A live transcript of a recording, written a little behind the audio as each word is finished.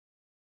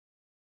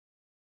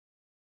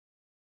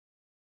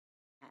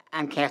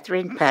I'm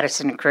Catherine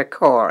Patterson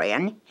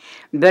Krikorian,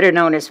 better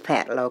known as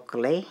Pat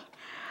locally.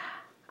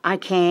 I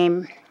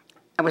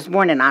was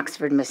born in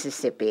Oxford,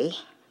 Mississippi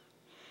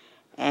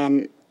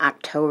in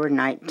October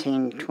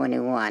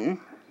 1921,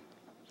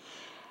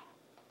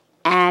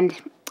 and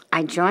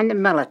I joined the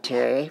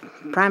military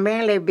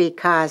primarily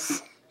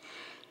because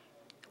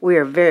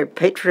we're a very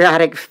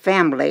patriotic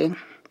family,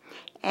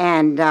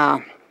 and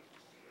I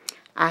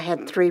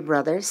had 3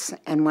 brothers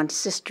and 1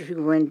 sister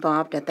who were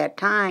involved at that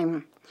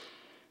time.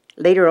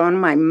 Later on,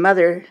 my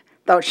mother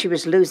thought she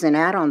was losing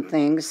out on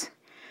things,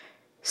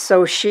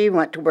 so she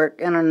went to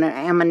work in an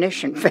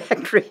ammunition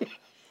factory.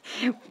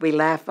 We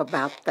laugh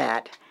about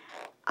that.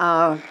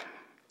 I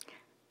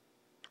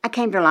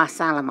came to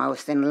Los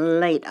Alamos in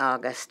late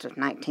August of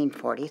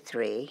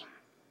 1943,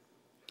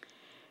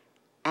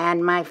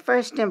 and my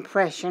first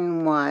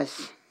impression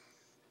was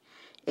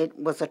it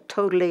was a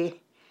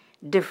totally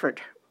different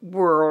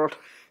world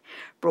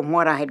from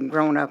what I had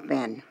grown up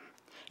in,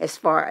 as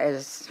far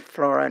as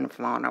flora and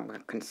fauna were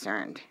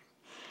concerned.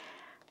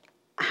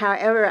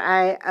 However,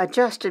 I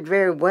adjusted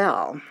very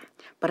well,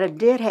 but I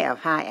did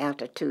have high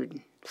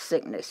altitude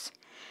sickness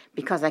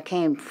because I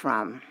came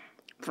from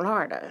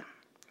Florida.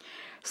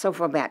 So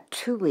for about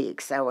 2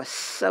 weeks, I was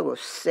so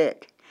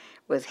sick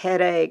with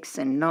headaches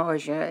and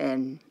nausea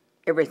and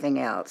everything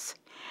else.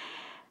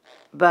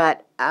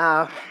 But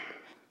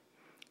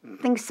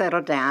things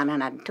settled down,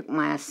 and I took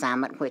my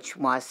assignment, which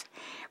was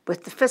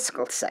with the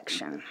fiscal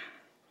section.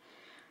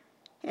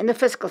 In the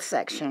fiscal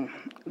section,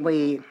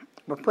 we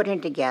were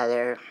putting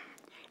together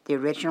the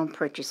original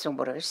purchase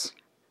orders,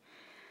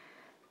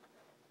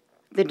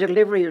 the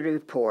delivery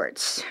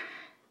reports,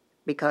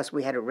 because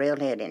we had a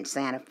railhead in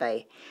Santa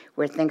Fe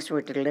where things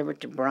were delivered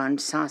to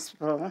Bruns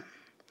Hospital,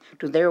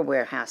 to their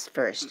warehouse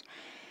first.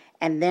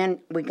 And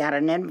then we got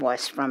an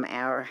invoice from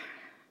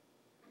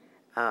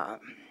the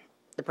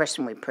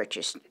person we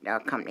purchased, our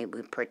company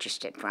we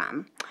purchased it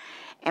from,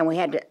 and we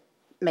had to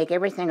make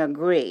everything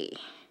agree,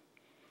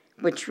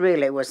 which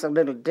really was a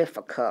little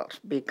difficult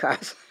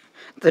because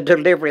the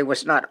delivery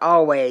was not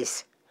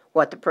always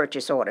what the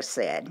purchase order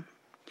said,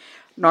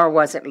 nor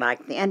was it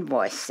like the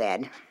invoice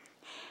said.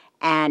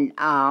 And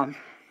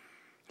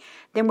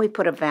then we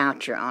put a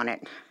voucher on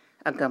it,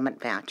 a government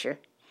voucher,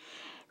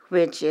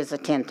 which is a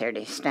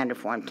 1030, Standard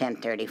Form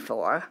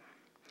 1034,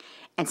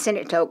 and sent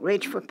it to Oak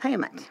Ridge for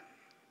payment.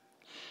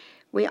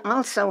 We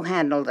also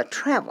handled the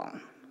travel.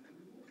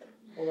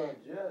 Hold on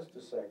just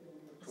a second.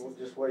 We'll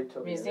just wait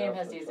till the museum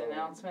has these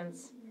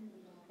announcements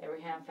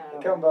every half hour.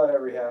 They come about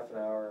every half an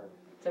hour.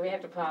 So we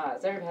have to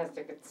pause. Everybody has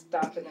to get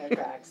stopped in their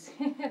tracks.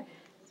 So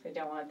we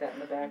don't want that in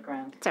the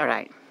background. It's all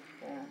right.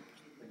 Yeah.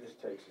 It just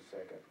takes a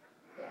second.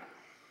 Yeah.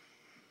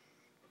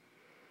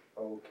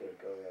 Okay,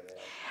 go ahead.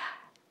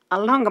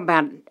 Along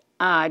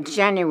about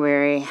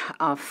January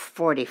of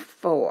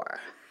 44,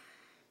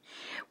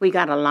 we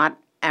got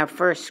our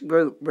first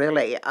group,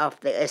 really, of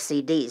the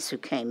SEDs who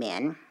came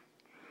in.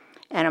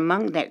 And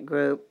among that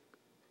group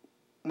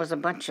was a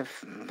bunch of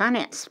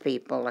finance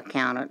people,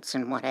 accountants,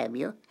 and what have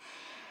you.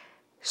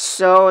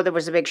 So there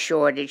was a big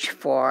shortage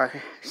for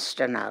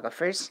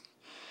stenographers.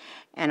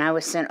 And I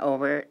was sent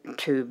over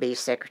to be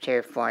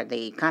secretary for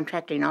the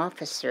contracting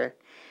officer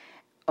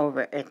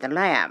over at the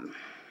lab,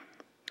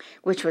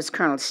 which was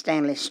Colonel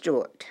Stanley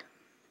Stewart.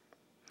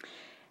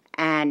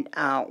 And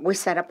we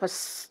set up a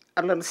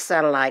little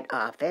satellite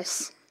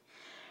office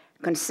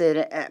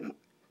consisting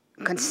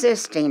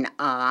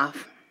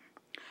of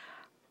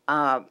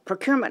a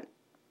procurement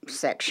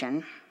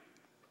section,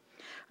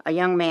 a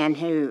young man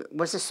who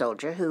was a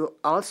soldier who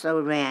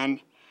also ran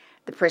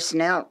the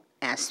personnel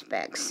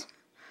aspects,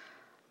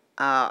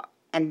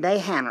 and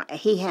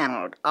he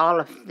handled all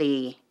of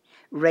the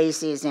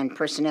raises and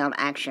personnel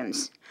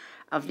actions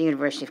of the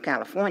University of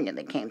California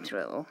that came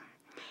through.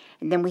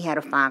 And then we had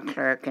a file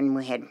clerk, and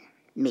we had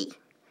me.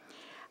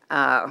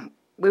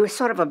 We were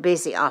sort of a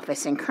busy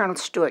office, and Colonel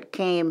Stewart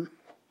came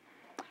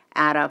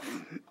out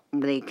of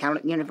the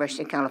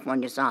University of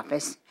California's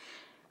office,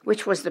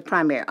 which was the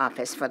primary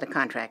office for the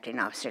contracting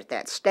officer at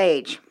that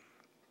stage.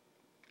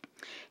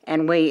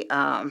 And we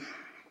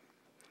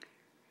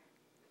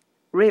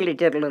really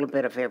did a little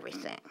bit of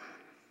everything.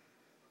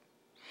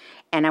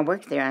 And I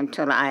worked there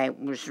until I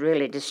was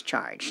really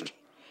discharged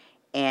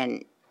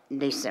in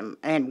December,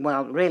 and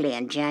well, really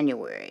in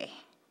January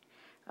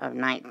of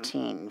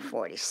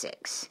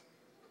 1946.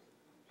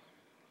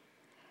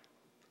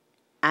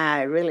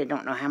 I really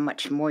don't know how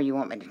much more you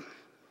want me to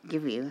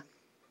give you.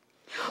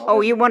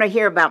 Oh, you want to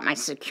hear about my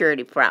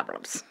security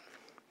problems.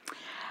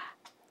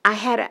 I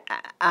had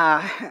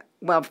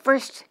well,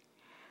 first,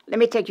 let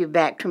me take you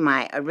back to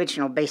my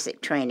original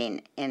basic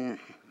training in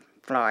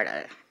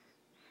Florida.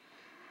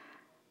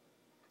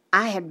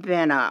 I had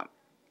been an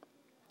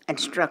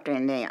instructor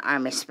in the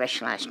Army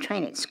Specialized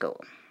Training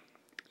School.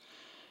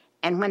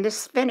 And when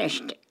this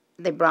finished,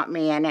 they brought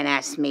me in and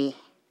asked me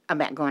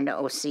about going to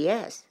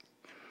OCS.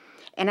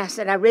 And I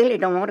said, I really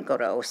don't want to go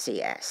to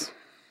OCS.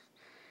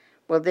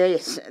 Well,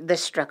 this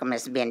struck them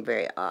as being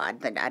very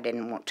odd that I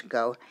didn't want to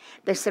go.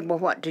 They said, well,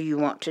 what do you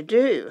want to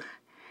do?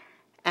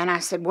 And I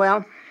said,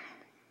 well,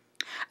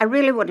 I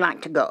really would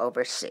like to go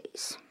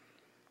overseas.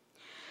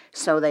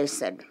 So they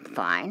said,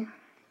 fine.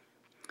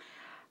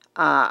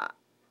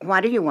 Why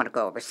do you want to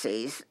go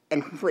overseas,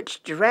 and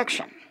which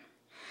direction?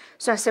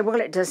 So I said, well,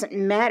 it doesn't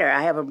matter.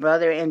 I have a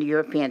brother in the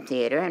European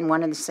theater and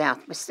one in the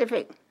South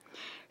Pacific.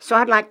 So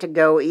I'd like to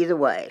go either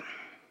way.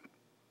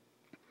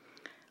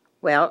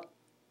 Well,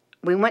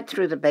 we went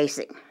through the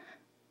basic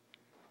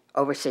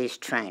overseas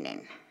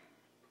training,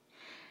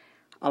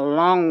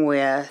 along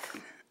with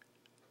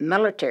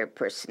military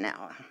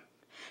personnel,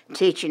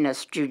 teaching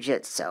us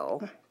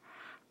jiu-jitsu,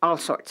 all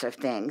sorts of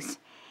things.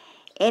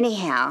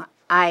 Anyhow,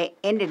 I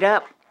ended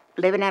up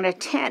living in a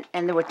tent,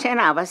 and there were 10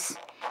 of us,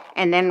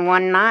 and then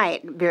one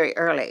night, very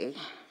early,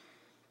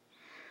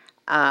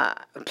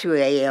 2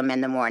 a.m.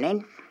 in the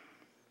morning,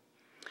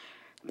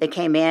 they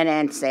came in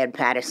and said,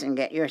 Patterson,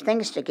 get your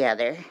things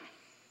together.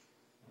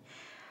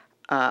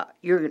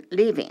 You're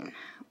leaving.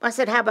 I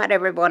said, how about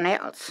everyone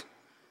else?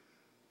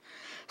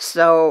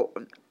 So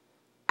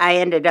I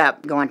ended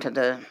up going to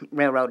the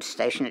railroad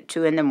station at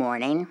 2 in the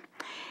morning.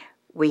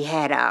 We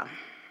had I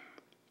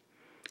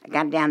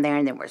got down there,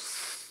 and there were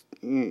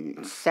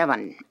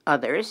 7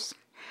 others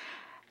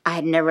I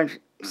had never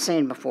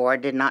seen before,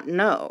 did not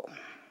know.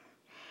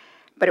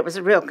 But it was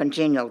a real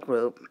congenial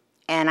group.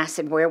 And I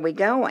said, where are we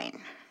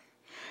going?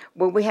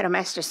 Well, we had a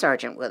master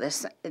sergeant with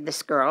us,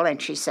 this girl,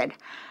 and she said,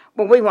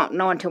 well, we won't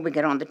know until we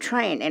get on the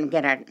train and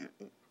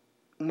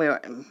we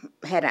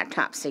had our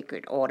top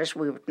secret orders.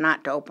 We were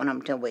not to open them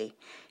until we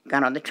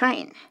got on the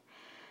train.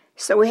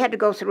 So we had to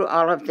go through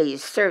all of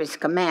these service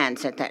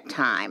commands at that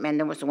time, and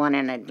there was one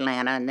in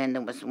Atlanta, and then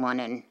there was one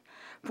in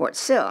Fort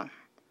Sill.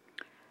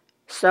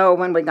 So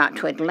when we got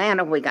to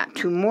Atlanta, we got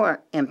 2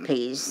 more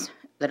MPs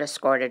that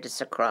escorted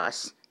us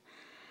across.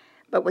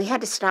 But we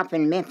had to stop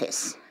in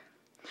Memphis.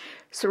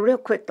 So real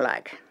quick,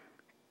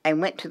 I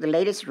went to the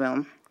ladies'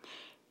 room,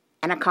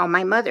 and I called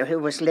my mother, who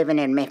was living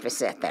in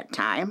Memphis at that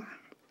time.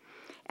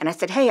 And I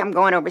said, hey, I'm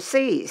going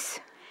overseas.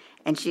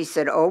 And she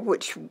said, oh,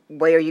 which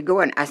way are you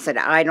going? I said,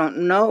 I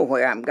don't know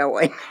where I'm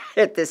going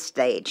at this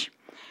stage.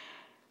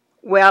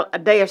 Well, a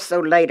day or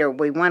so later,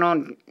 we went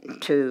on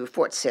to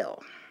Fort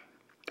Sill,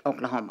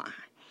 Oklahoma.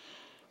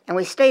 And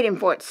we stayed in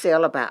Fort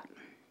Sill about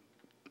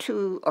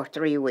 2 or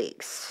 3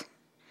 weeks.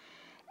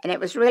 And it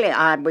was really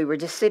odd. We were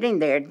just sitting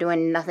there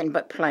doing nothing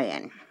but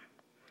playing.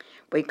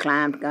 We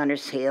climbed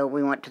Gunner's Hill.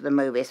 We went to the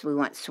movies. We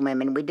went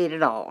swimming. We did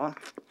it all.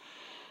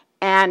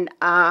 And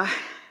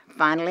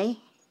finally,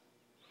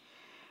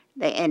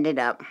 they ended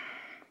up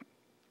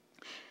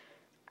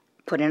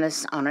putting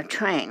us on a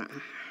train,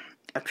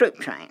 a troop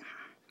train.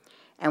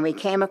 And we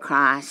came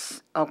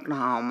across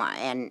Oklahoma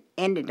and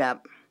ended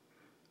up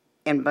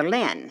in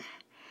Berlin.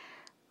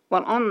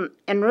 Well,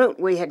 en route,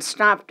 we had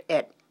stopped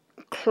at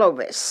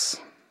Clovis,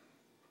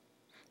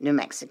 New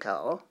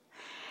Mexico.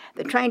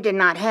 The train did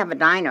not have a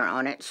diner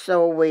on it,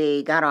 so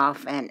we got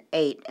off and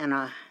ate in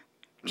a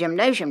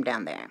gymnasium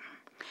down there.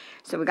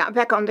 So we got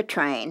back on the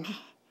train,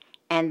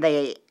 and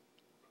they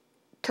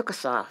took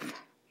us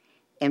off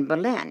in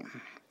Berlin.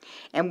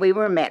 And we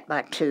were met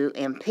by 2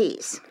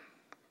 MPs.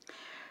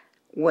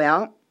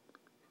 Well,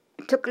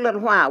 it took a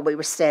little while. We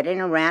were sitting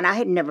around. I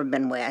had never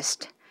been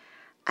west.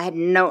 I had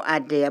no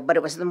idea, but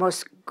it was the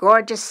most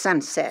gorgeous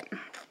sunset.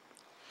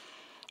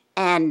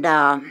 And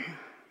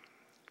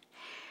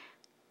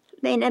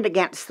leaning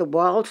against the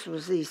walls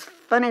was these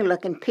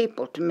funny-looking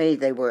people, to me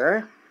they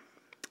were.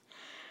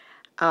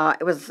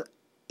 It was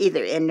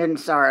either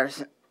Indians or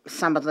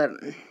some of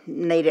the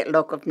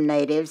local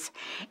natives,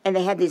 and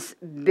they had these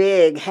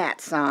big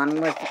hats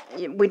on.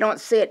 We don't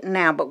see it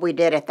now, but we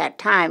did at that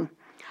time.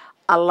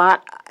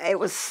 It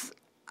was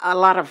a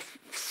lot of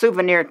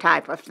souvenir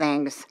type of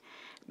things,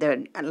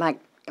 like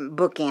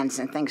bookends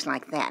and things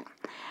like that,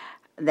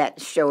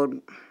 that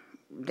showed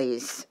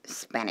these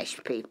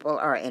Spanish people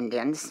or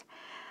Indians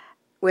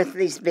with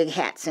these big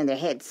hats and their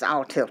heads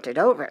all tilted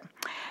over.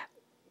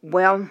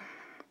 Well,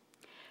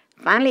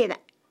 finally,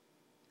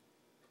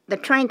 the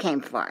train came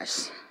for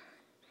us,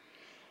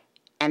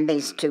 and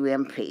these 2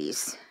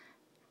 MPs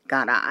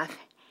got off,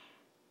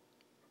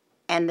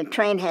 and the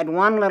train had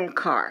one little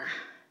car.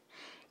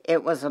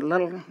 It was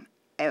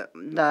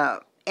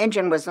the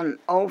engine was an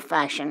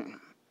old-fashioned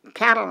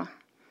cattle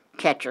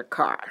catcher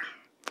car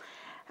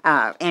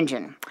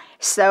engine.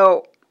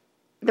 So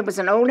there was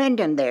an old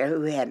Indian there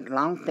who had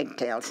long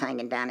pigtails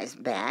hanging down his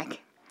back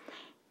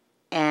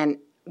and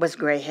was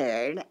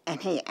gray-haired,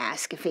 and he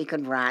asked if he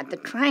could ride the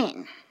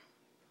train.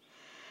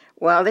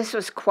 Well, this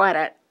was quite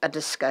a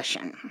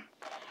discussion.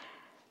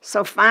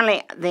 So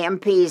finally, the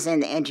MPs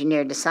and the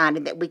engineer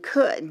decided that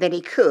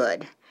he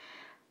could.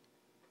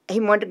 He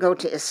wanted to go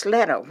to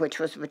Isleta, which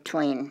was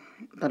between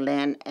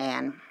Berlin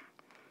and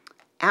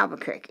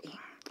Albuquerque.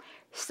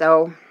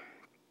 So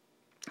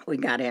we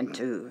got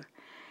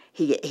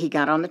he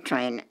got on the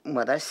train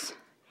with us,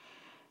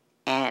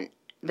 and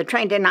the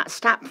train did not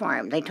stop for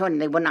him. They told him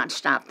they would not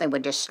stop, they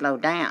would just slow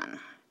down.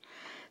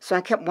 So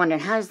I kept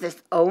wondering, how is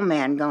this old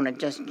man going to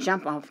just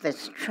jump off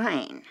this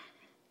train?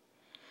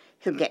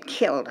 He'll get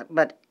killed.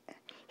 But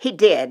he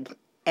did,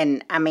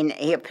 and I mean,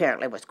 he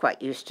apparently was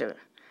quite used to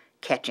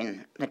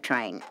catching the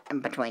train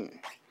in between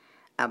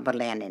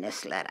Berlin and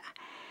Isleta.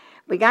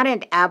 We got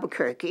into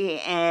Albuquerque,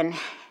 and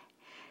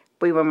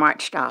we were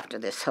marched off to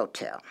this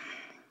hotel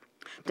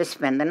to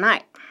spend the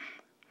night.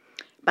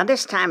 By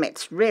this time,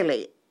 it's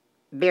really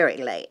very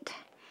late,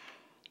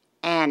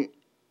 and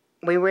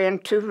we were in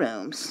 2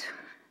 rooms,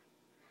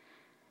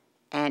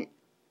 and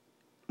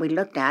we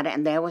looked out,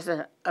 and there was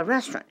a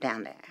restaurant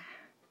down there.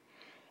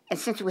 And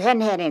since we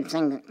hadn't had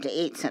anything to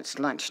eat since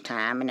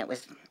lunchtime, and it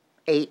was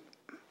 8,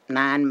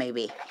 9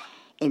 maybe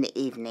in the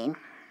evening,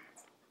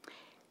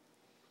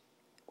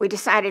 we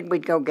decided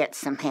we'd go get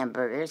some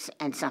hamburgers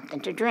and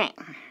something to drink.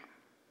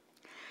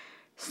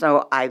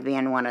 So I,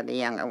 being one of the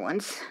younger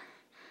ones,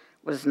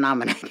 was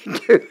nominated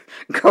to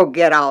go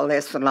get all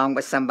this along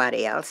with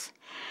somebody else.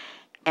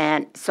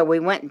 And so we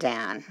went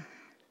down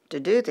to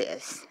do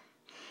this.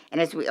 And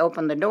as we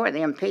opened the door, the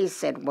MPs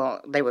said, well,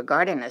 they were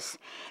guarding us,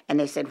 and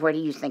they said, where do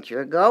you think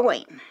you're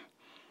going?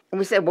 And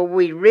we said, well,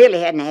 we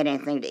really hadn't had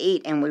anything to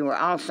eat, and we were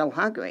all so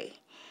hungry.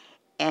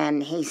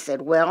 And he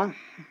said, well,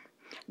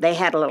 they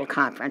had a little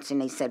conference,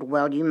 and he said,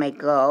 well, you may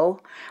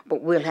go,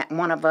 but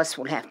one of us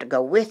will have to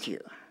go with you.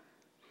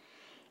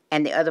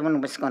 And the other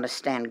one was going to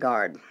stand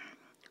guard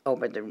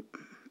over the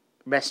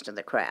rest of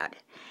the crowd.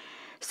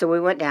 So we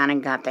went down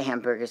and got the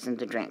hamburgers and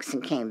the drinks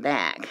and came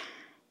back.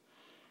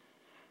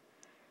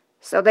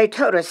 So they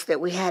told us that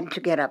we had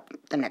to get up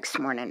the next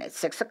morning at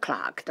 6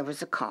 o'clock. There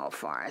was a call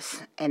for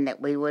us, and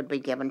that we would be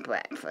given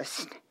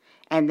breakfast,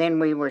 and then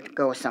we were to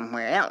go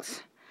somewhere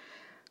else.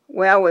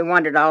 Well, we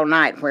wondered all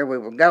night where we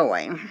were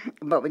going,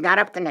 but we got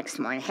up the next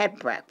morning, had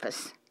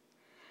breakfast,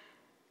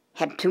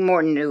 had 2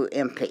 more new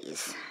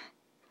MPs,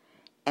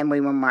 and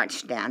we were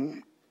marched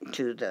down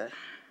to the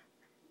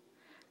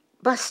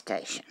bus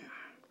station.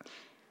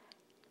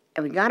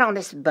 And we got on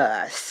this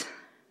bus,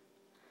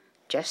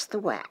 just the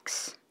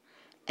WACs,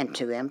 and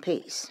 2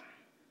 MPs.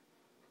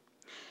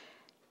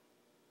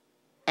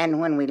 And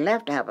when we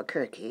left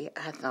Albuquerque,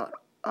 I thought,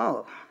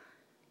 oh,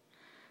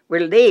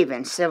 we're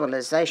leaving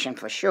civilization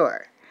for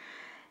sure.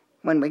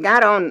 When we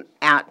got on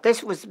out,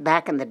 this was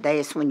back in the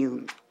days when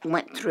you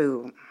went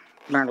through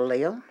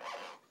Bernalillo,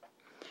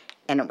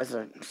 and it was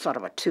a sort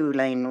of a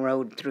 2-lane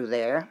road through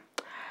there.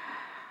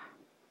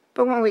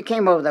 But when we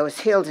came over those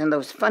hills and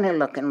those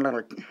funny-looking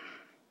little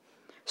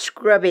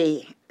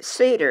scrubby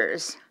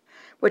cedars,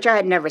 which I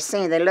had never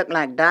seen. They looked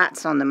like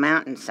dots on the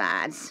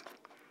mountainsides.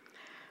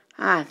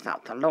 I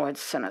thought the Lord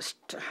sent us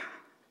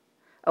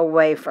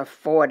away for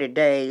 40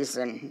 days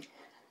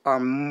or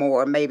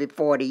more, maybe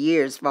 40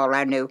 years for all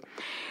I knew.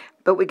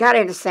 But we got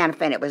into Santa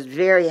Fe, and it was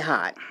very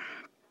hot.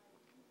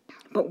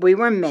 But we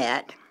were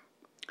met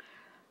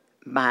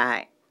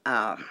by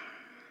the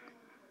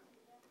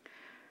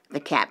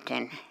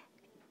captain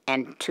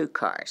and 2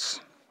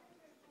 cars.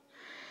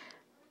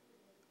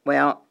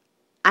 Well,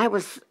 I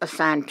was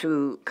assigned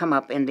to come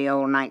up in the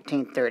old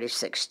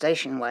 1936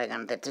 station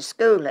wagon that the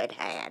school had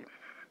had.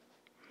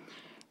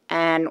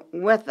 And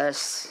with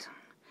us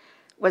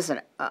was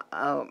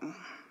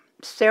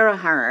Sarah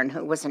Hearn,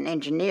 who was an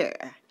engineer.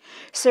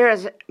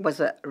 Sarah was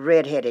a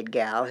red-headed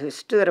gal who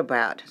stood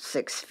about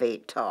 6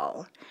 feet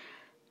tall,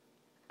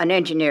 an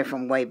engineer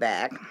from way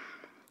back,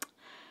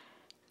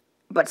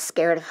 but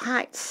scared of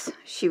heights.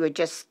 She was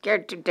just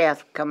scared to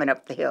death coming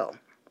up the hill.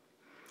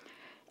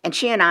 And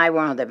she and I were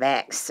on the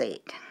back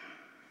seat.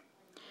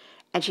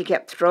 And she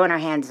kept throwing her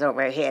hands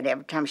over her head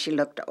every time she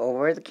looked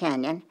over the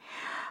canyon.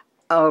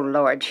 Oh,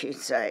 Lord, she'd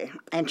say.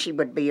 And she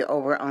would be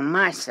over on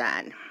my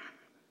side.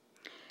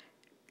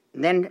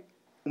 Then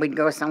we'd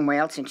go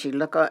somewhere else, and she'd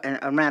look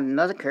around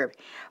another curve.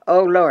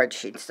 Oh, Lord,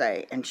 she'd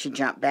say. And she'd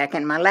jump back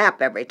in my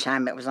lap every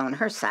time it was on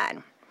her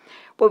side.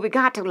 Well, we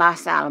got to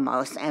Los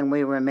Alamos, and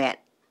we were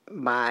met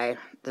by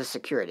the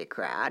security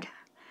crowd,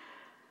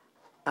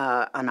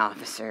 an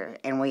officer,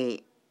 and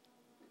we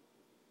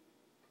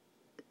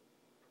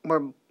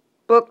were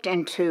booked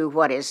into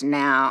what is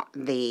now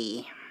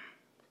the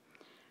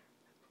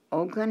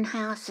Ogun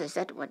House. Is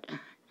that what?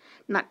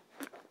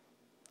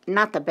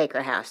 Not the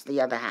Baker House, the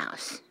other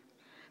house.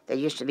 There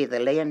used to be the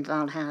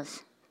Leonthal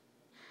House.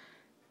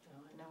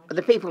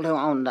 The people who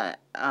owned the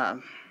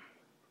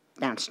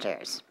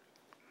downstairs.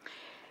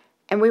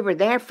 And we were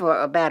there for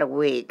about a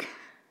week,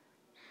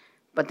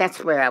 but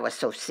that's where I was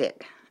so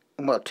sick.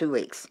 Well, 2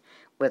 weeks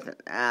with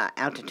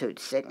altitude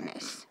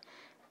sickness.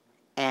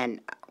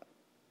 And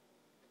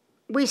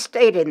we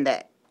stayed in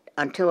that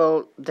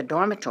until the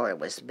dormitory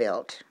was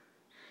built,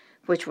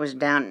 which was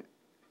down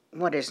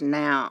what is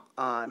now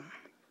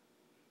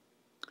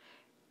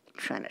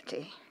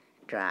Trinity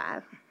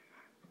Drive.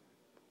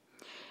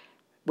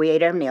 We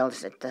ate our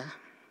meals at the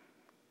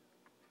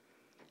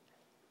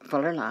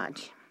Fuller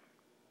Lodge.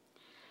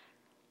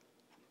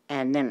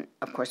 And then,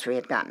 of course, we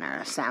had gotten our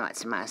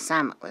assignments. My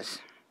assignment was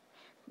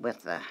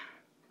with the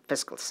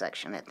fiscal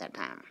section at that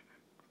time.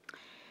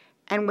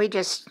 And we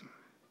just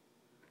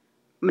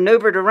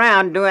maneuvered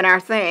around doing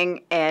our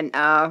thing. And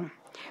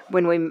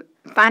when we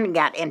finally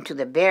got into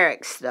the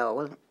barracks,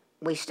 though,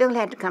 we still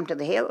had to come to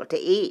the hill to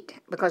eat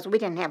because we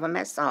didn't have a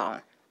mess hall.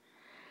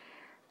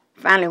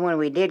 Finally, when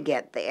we did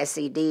get the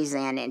SEDs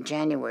in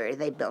January,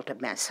 they built a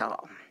mess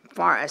hall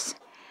for us.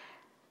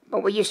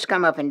 But we used to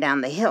come up and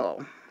down the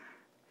hill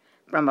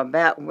from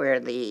about where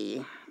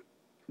the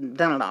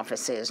dental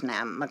office is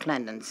now,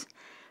 McClendon's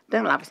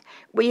dental office.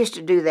 We used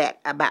to do that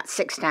about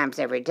 6 times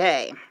every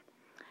day.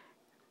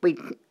 We'd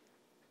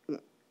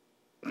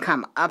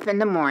come up in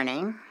the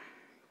morning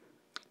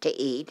to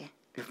eat,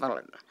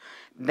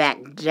 back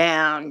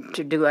down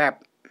to do our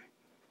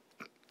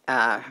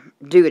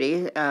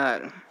duty,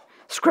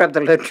 scrub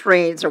the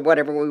latrines or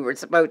whatever we were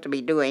supposed to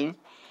be doing,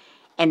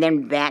 and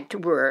then back to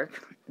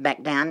work,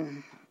 back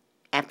down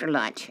after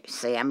lunch.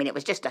 See, I mean, it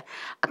was just a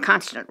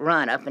constant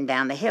run up and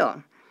down the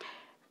hill.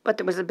 But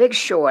there was a big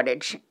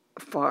shortage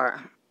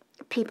for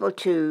people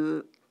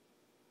to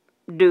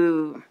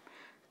do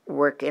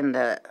work in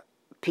the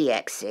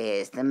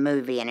PXs, the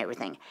movie and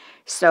everything.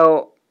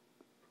 So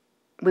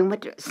a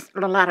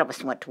lot of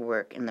us went to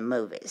work in the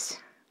movies.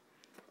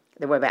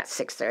 There were about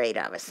 6 or 8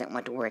 of us that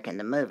went to work in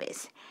the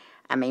movies.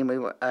 I mean, we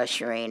were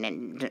ushering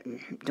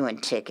and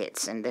doing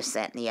tickets and this,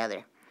 that, and the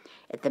other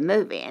at the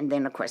movie. And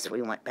then, of course,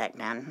 we went back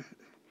down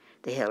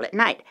the hill at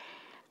night.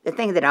 The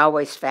thing that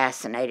always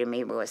fascinated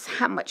me was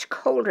how much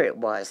colder it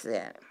was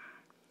then.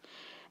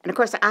 And, of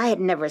course, I had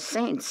never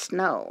seen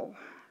snow,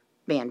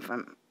 being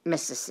from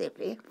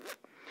Mississippi.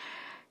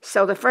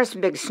 So the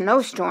first big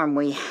snowstorm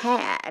we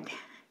had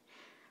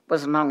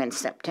was along in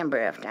September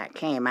after I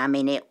came. I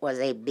mean, it was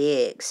a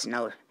big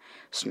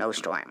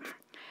snowstorm.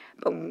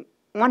 But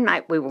one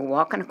night we were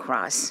walking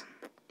across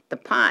the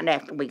pond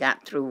after we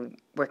got through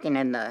working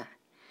in the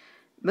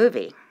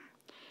movie.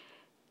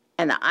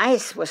 And the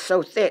ice was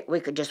so thick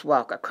we could just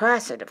walk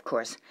across it, of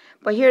course.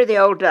 But here the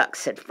old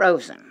ducks had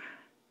frozen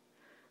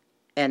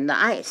in the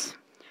ice.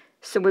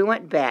 So we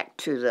went back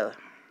to the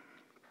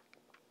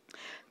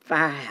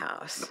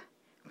firehouse,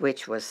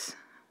 which was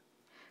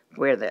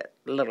where the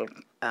little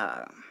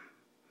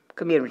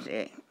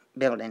community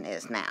building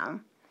is now.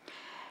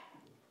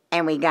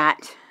 And we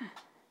got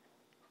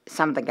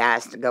some of the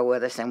guys to go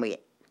with us, and we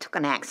took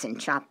an axe and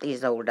chopped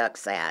these old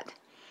ducks out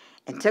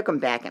and took them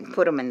back and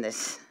put them in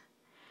this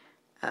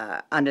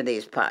under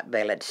these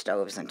pot-bellied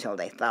stoves until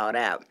they thawed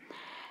out,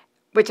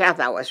 which I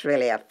thought was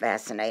really a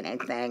fascinating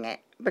thing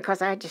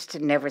because I just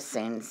had never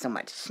seen so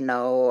much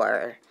snow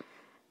or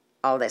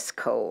all this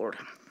cold.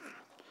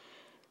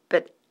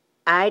 But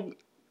I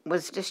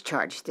was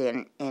discharged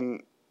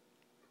in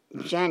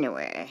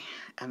January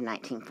of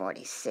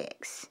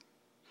 1946.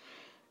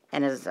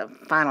 And as a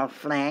final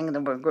fling,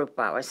 there were a group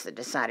of us that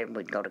decided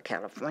we'd go to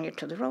California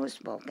to the Rose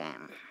Bowl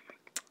game.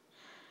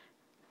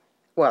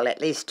 Well,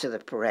 at least to the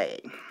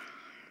parade.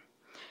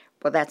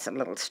 Well, that's a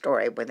little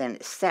story within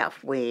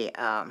itself. We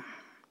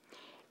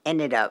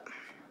ended up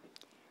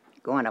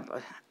going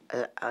up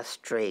a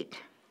street,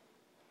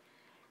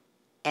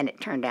 and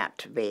it turned out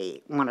to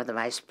be one of the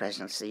vice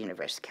presidents of the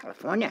University of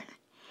California.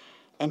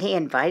 And he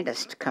invited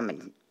us to come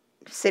and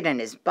sit in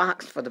his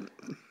box for the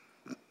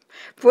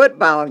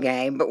football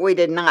game, but we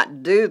did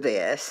not do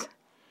this.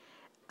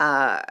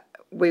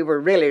 We were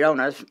really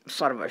on a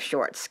sort of a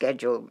short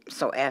schedule,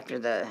 so after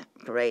the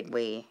parade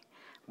we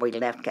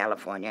left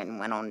California and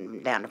went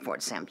on down to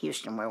Fort Sam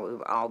Houston, where we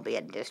were all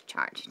being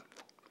discharged.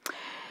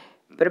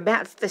 But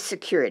about the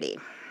security,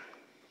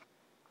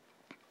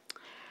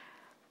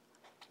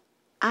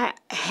 I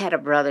had a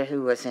brother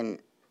who was in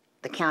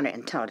the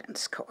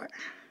Counterintelligence Corps,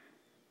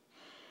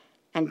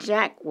 and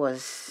Jack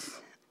was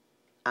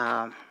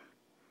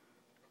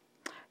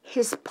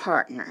his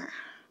partner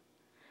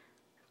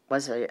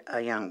was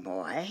a young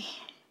boy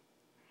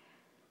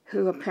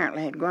who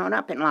apparently had grown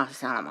up in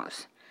Los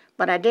Alamos.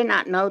 But I did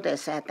not know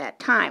this at that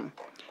time.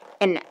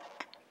 And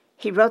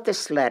he wrote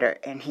this letter,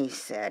 and he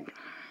said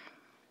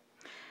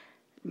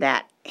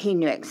that he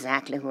knew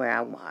exactly where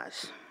I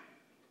was.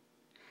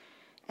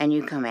 And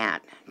you come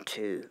out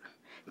to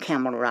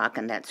Camel Rock,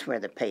 and that's where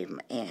the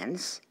pavement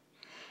ends,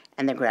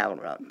 and the gravel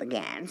road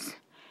begins.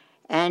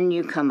 And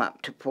you come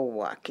up to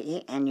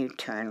Milwaukee, and you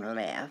turn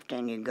left,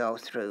 and you go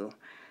through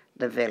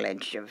the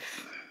village of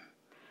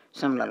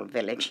some little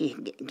village. He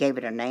gave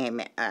it a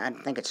name. I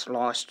think it's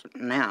lost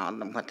now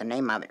what the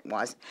name of it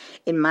was.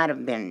 It might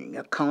have been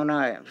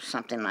Yocona or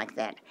something like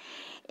that.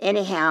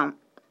 Anyhow,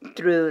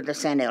 through the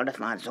San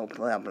Ildefonso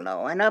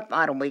Pueblo and up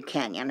Ottaway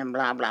Canyon and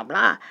blah, blah,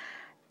 blah,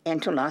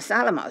 into Los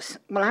Alamos.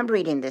 Well, I'm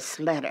reading this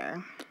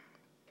letter,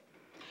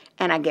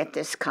 and I get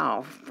this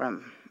call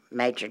from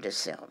Major De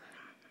Silva.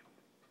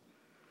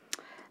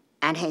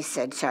 And he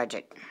said,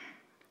 "Sergeant,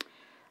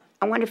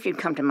 I wonder if you'd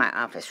come to my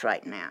office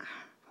right now."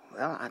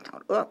 Well, I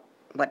thought, oh,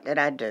 what did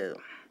I do?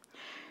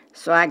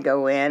 So I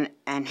go in,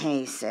 and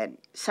he said,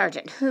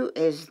 "Sergeant, who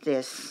is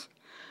this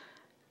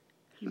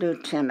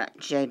Lieutenant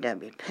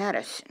J.W.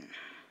 Patterson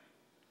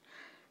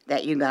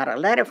that you got a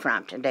letter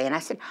from today?" And I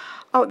said,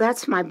 "Oh,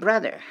 that's my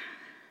brother."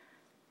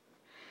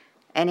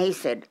 And he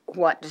said,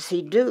 "What does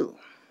he do?"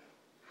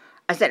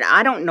 I said,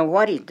 "I don't know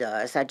what he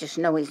does. I just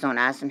know he's on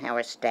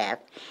Eisenhower's staff.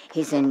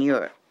 He's in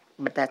Europe,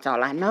 but that's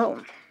all I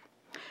know."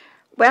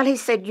 Well, he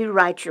said, "You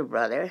write your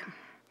brother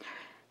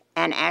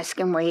and ask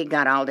him where he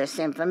got all this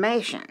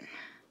information."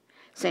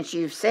 since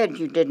you said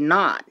you did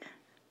not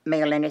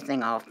mail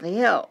anything off the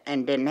hill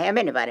and didn't have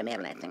anybody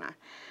mail anything on.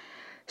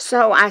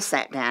 So I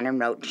sat down and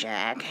wrote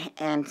Jack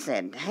and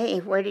said, hey,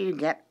 where do you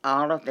get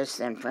all of this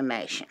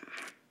information?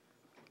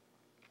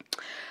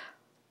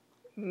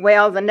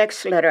 Well, the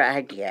next letter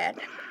I get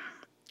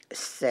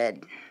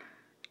said,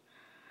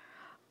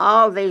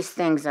 all these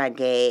things I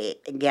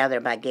gather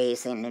by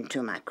gazing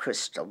into my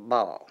crystal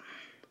ball.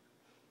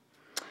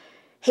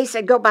 He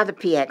said, go by the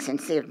PX and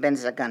see if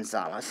Benza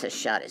Gonzalez has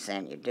shot his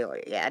annual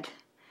dealer yet.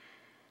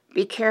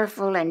 Be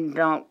careful and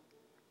don't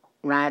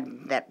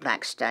ride that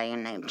black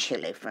stallion named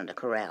Chili from the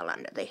corral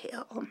under the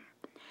hill.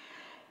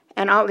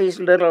 And all these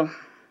little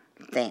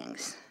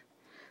things.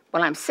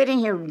 Well, I'm sitting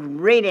here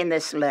reading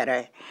this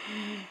letter,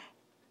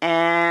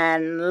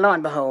 and lo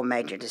and behold,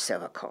 Major De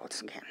Silva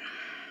calls again.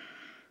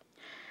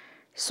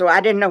 So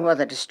I didn't know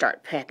whether to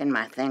start packing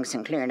my things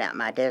and clearing out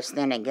my desk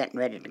then and getting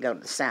ready to go to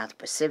the South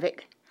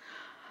Pacific,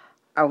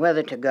 or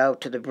whether to go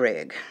to the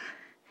brig.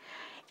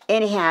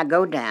 Anyhow, I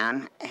go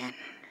down, and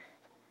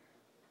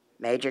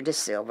Major De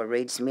Silva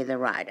reads me the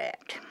riot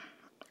act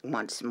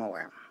once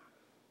more.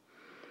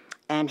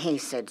 And he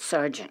said,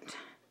 Sergeant,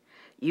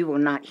 you will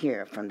not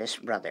hear from this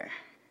brother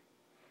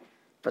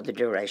for the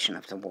duration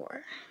of the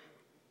war.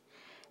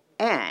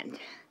 And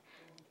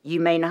you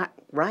may not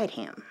write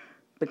him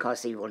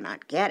because he will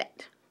not get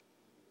it.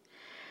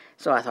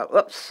 So I thought,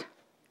 whoops,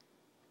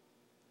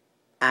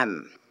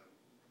 I'm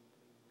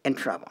in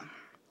trouble.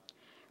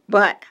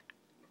 But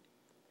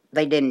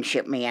they didn't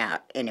ship me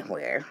out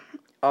anywhere,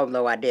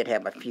 although I did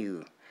have a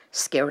few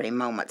scary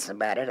moments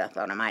about it. I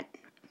thought I might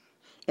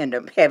end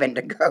up having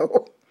to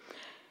go.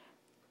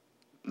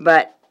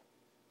 But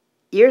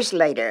years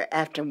later,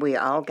 after we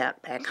all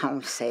got back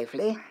home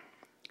safely,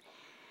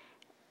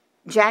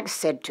 Jack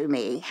said to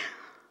me,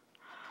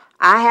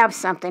 I have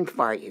something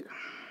for you.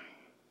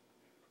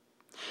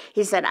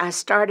 He said, I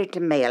started to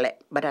mail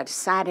it, but I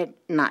decided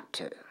not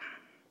to.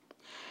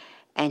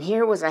 And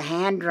here was a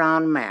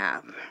hand-drawn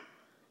map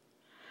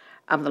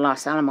of the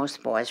Los Alamos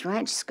Boys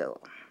Ranch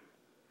School.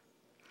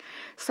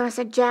 So I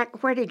said,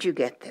 Jack, where did you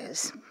get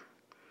this?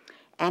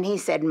 And he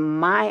said,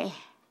 my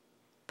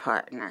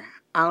partner,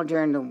 all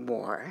during the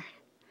war,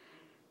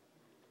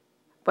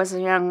 was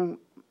a young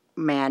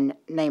man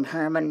named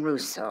Herman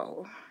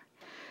Russo,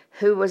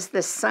 who was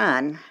the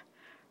son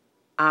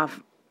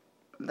of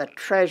the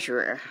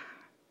treasurer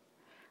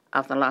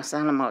of the Los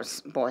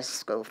Alamos Boys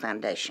School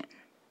Foundation.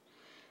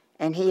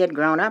 And he had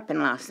grown up in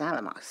Los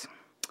Alamos.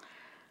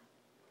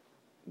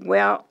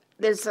 Well,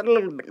 there's a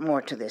little bit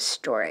more to this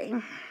story,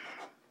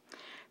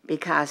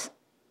 because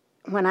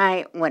when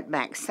I went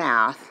back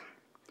south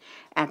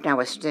after I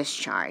was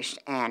discharged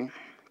and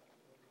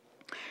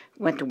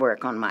went to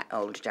work on my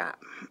old job,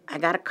 I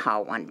got a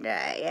call one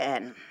day,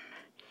 and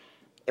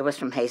it was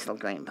from Hazel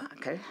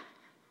Greenbacher,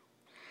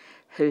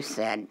 who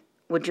said,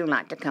 would you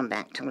like to come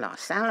back to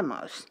Los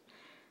Alamos?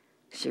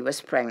 She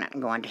was pregnant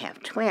and going to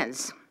have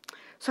twins.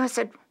 So I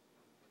said,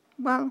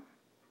 well,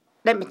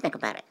 let me think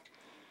about it.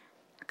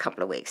 A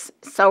couple of weeks.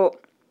 So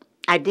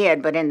I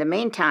did, but in the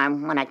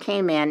meantime, when I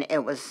came in,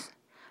 it was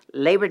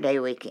Labor Day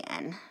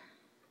weekend,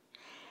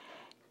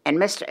 and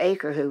Mr.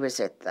 Aker, who was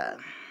at the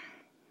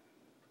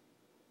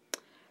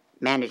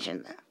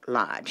managing the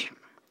lodge,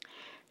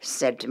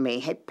 said to me,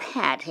 hey,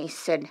 Pat, he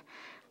said,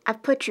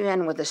 I've put you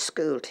in with a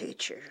school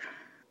teacher.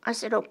 I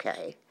said,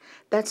 okay,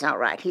 that's all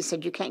right. He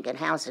said, you can't get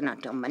housing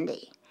until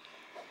Monday.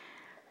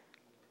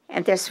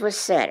 And this was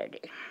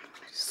Saturday.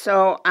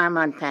 So I'm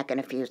unpacking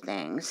a few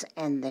things,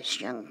 and this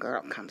young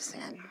girl comes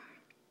in.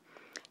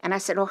 And I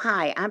said, oh,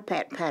 hi, I'm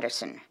Pat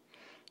Patterson.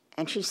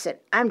 And she said,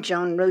 I'm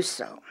Joan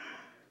Russo.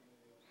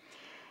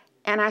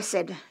 And I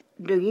said,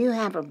 do you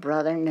have a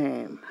brother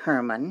named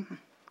Herman?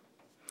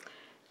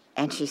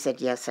 And she said,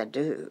 yes, I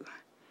do.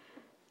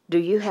 Do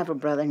you have a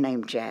brother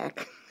named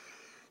Jack?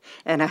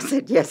 And I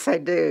said, yes, I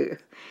do.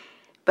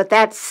 But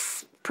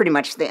that's pretty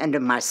much the end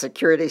of my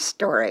security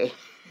story.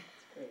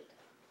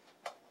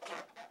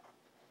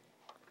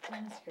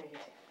 That's great.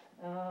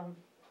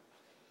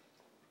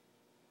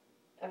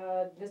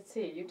 Let's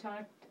see, you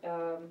talked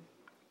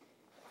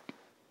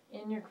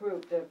in your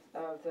group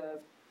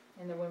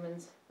in the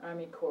Women's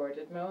Army Corps.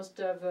 Did most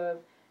of the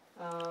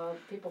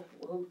people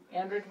who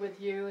entered with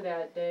you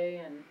that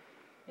day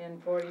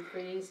in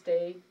 43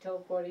 stay till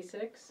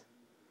 46?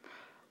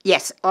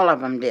 Yes, all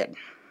of them did.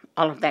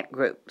 All of that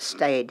group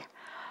stayed.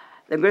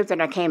 The group that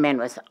I came in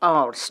with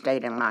all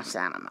stayed in Los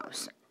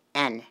Alamos.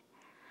 And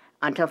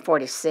until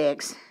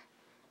 46,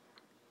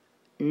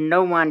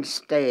 no one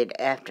stayed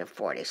after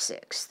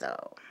 46,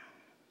 though.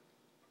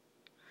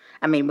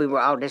 I mean, we were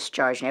all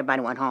discharged and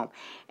everybody went home.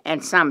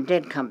 And some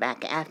did come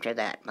back after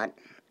that, but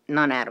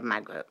none out of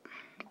my group.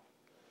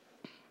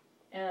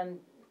 And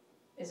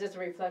is this a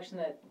reflection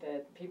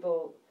that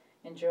people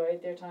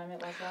enjoyed their time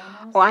at Los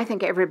Alamos? Oh, I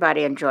think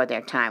everybody enjoyed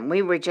their time.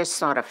 We were just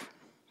sort of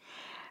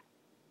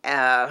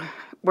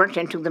worked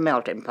into the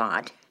melting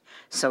pot,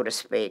 so to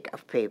speak,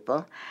 of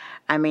people.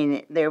 I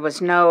mean, there was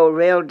no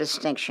real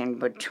distinction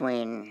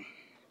between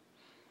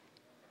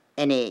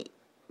any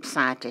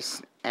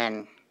scientists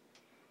and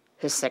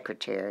his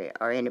secretary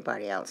or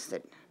anybody else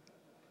that,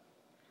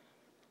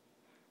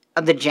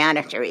 or the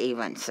janitor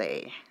even,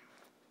 see.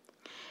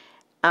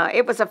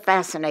 It was a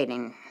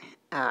fascinating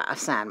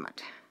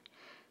assignment.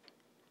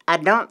 I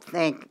don't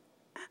think,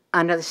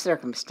 under the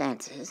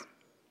circumstances,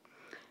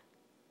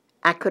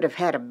 I could have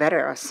had a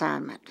better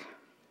assignment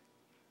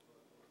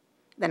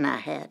than I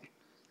had.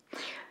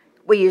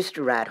 We used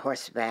to ride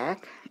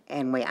horseback,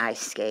 and we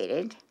ice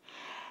skated,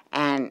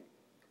 and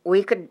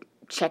we could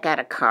check out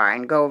a car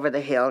and go over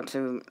the hill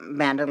to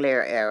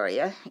Bandelier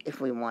area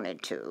if we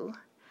wanted to.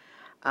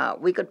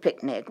 We could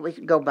picnic. We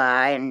could go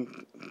by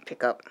and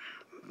pick up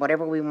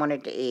whatever we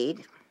wanted to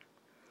eat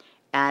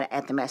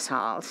at the mess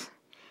halls.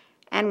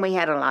 And we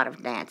had a lot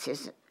of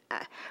dances.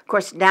 Of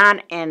course,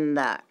 down in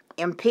the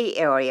MP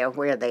area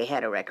where they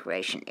had a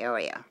recreation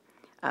area,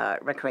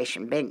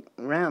 recreation big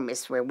room,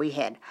 is where we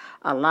had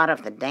a lot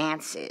of the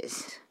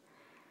dances.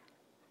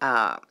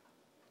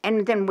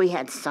 And then we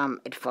had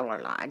some at Fuller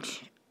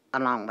Lodge,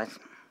 along with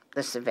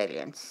the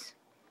civilians.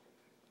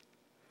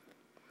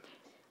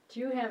 Do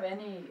you have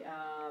any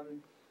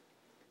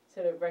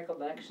sort of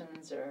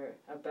recollections or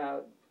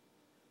about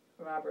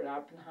Robert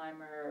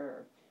Oppenheimer?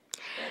 Or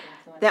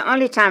the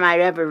only time I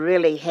ever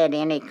really had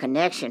any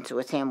connections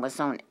with him was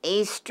on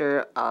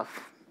Easter of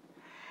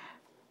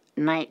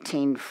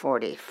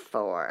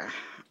 1944.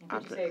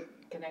 Did you say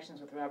connections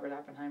with Robert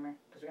Oppenheimer?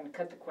 Because we're going to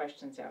cut the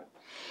questions out.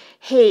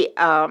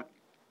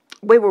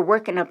 We were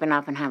working up in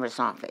Oppenheimer's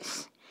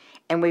office,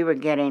 and we were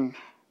getting,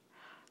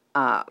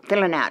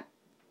 filling out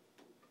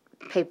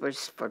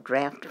papers for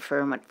draft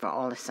deferment for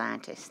all the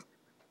scientists.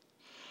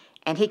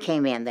 And he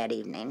came in that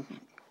evening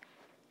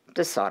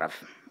to sort of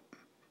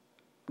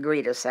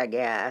greet us, I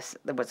guess.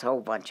 There was a whole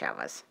bunch of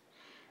us.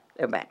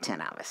 There were about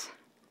 10 of us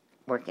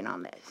working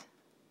on this.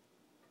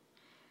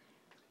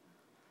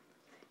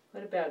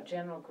 What about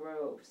General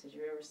Groves? Did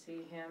you ever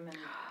see him?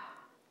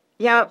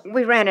 Yeah,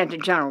 we ran into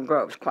General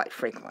Groves quite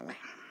frequently.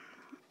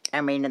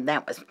 I mean, and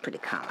that was pretty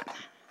common.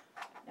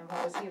 And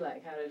what was he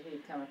like? How did he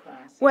come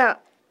across? Well,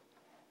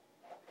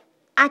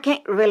 I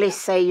can't really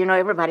say,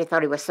 everybody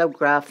thought he was so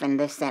gruff and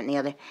this, that, and the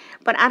other.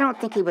 But I don't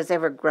think he was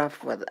ever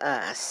gruff with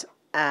us.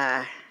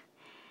 And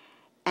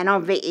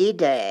on VE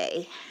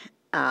Day,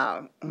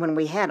 when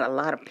we had a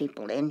lot of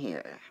people in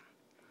here,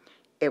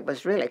 it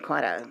was really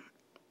quite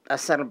a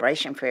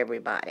celebration for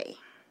everybody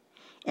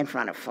in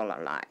front of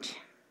Fuller Lodge.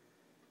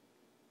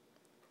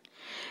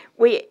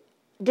 We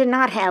did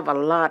not have a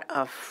lot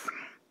of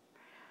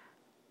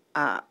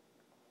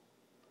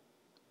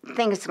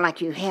things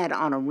like you had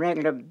on a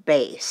regular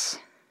base.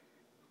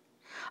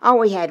 All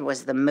we had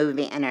was the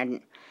movie and our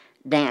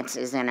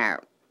dances and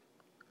our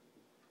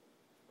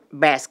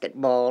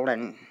basketball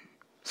and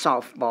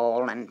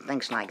softball and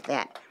things like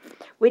that.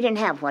 We didn't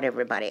have what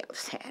everybody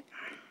else had.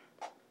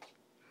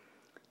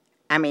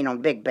 I mean,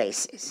 on big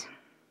bases.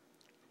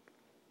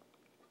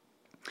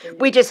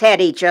 We just had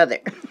each other.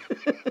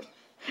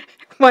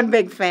 One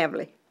big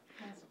family.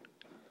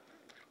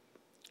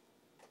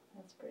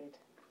 That's great.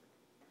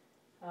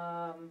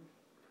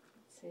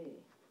 Let's see.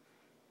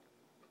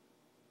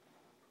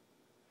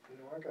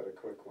 I got a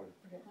quick one.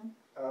 Okay.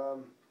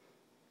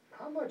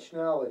 How much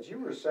knowledge, you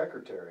were a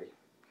secretary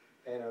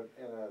and a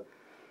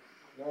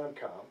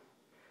non-com,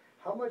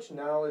 how much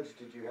knowledge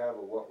did you have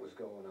of what was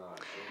going on?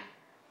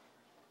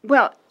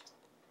 Well,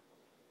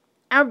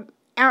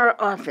 our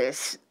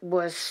office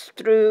was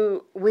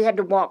we had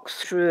to walk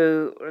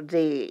through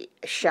the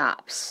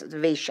shops, the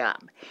V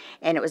shop,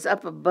 and it was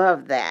up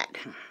above that.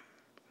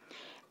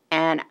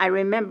 And I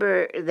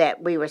remember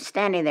that we were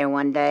standing there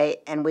one day,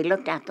 and we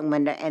looked out the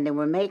window, and they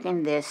were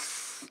making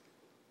this,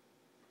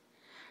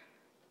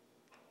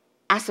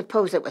 I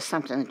suppose it was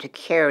something to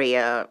carry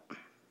a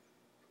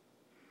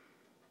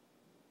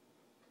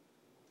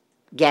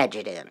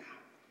gadget in.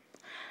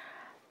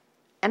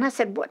 And I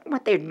said,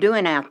 what they're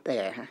doing out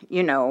there,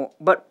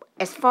 But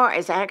as far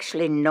as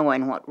actually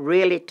knowing what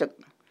really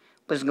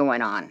was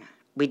going on,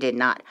 we did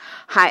not.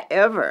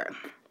 However,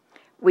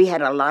 we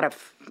had a lot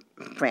of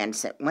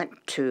friends that went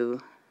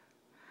to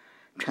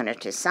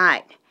Trinity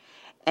site,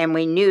 and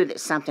we knew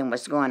that something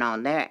was going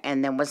on there,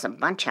 and there was a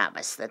bunch of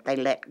us that they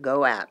let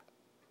go out.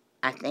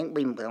 I think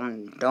we were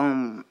on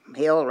Dome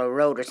Hill or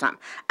Road or something.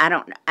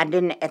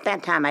 At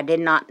that time, I did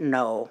not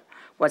know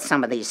what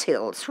some of these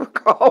hills were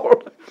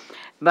called.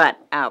 But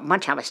a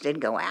bunch of us did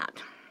go out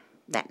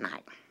that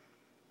night.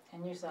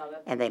 And you saw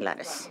that? And they let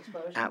us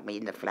explosion? out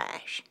in the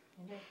flash.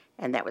 Okay.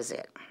 And that was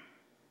it.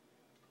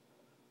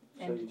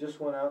 So you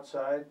just went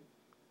outside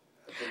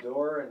at the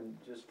door and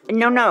just...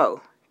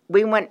 No.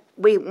 We went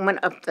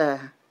up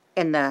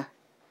in the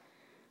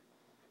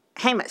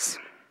Hamas.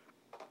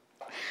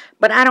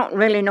 But I don't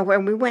really know where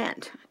we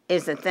went,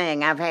 is the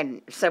thing. I've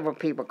had several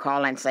people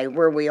call and say,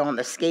 were we on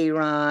the ski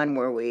run?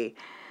 Were we...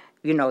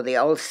 the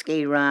old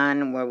ski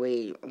run, where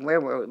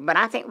were we? But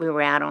I think we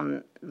were out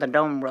on the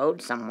Dome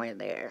Road somewhere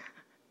there.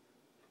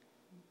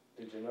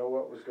 Did you know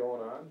what was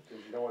going on? Did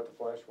you know what the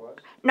flash was?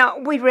 No,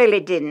 we really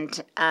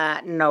didn't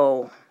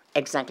know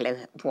exactly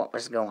what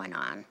was going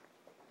on.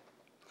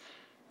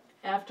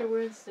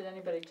 Afterwards, did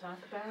anybody talk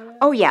about it?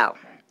 Oh, yeah.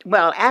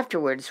 Well,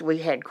 afterwards, we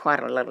had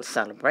quite a little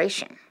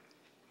celebration.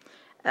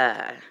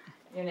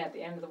 Even at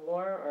the end of the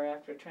war or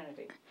after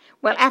Trinity?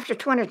 Well, after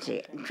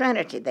Trinity,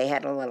 they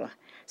had a little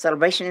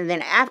celebration. And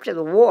then after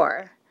the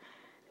war,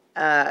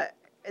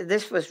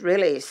 this was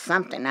really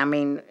something. I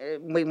mean,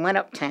 we went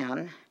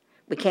uptown.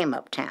 We came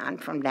uptown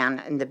from down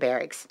in the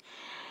barracks.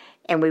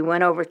 And we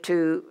went over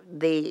to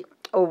the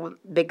old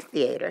big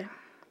theater.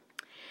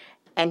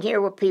 And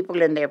here were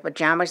people in their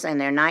pajamas and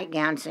their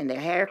nightgowns and their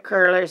hair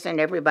curlers, and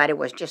everybody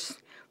was just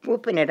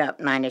whooping it up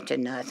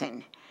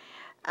 90-0.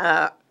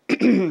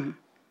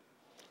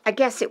 I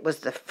guess it was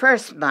the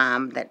first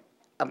bomb that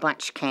a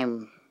bunch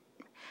came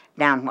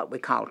down what we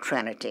call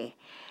Trinity.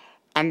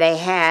 And they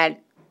had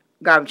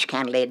garbage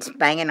can lids,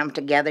 banging them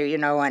together, you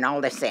know, and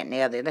all this, that, and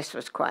the other. This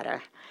was quite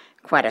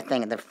a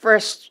thing. The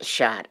first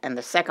shot and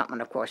the second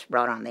one, of course,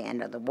 brought on the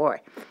end of the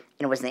war. And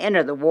it was the end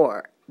of the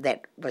war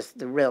that was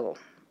the real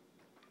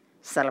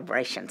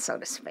celebration, so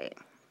to speak.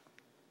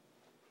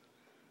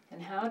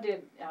 And how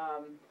did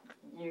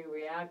you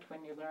react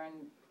when you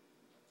learned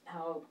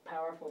how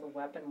powerful the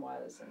weapon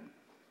was? And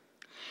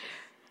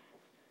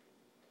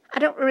I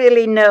don't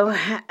really know.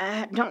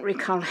 I don't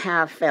recall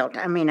how I felt.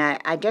 I mean,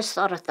 I just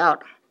sort of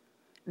thought,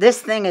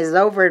 this thing is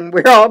over and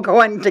we're all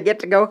going to get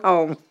to go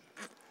home.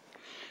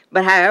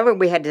 But however,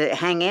 we had to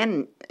hang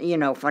in, you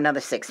know, for another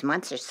 6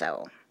 months or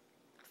so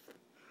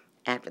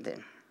after the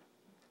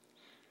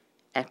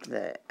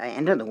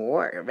end of the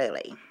war,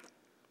 really.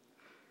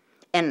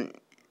 And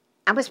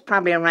I was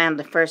probably around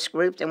the first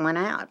group that went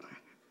out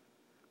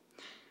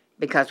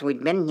because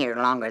we'd been here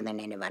longer than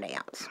anybody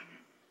else.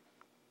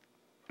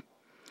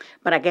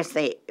 But I guess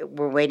they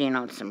were waiting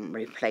on some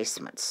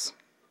replacements.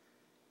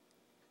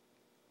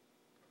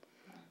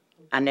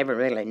 I never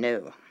really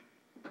knew.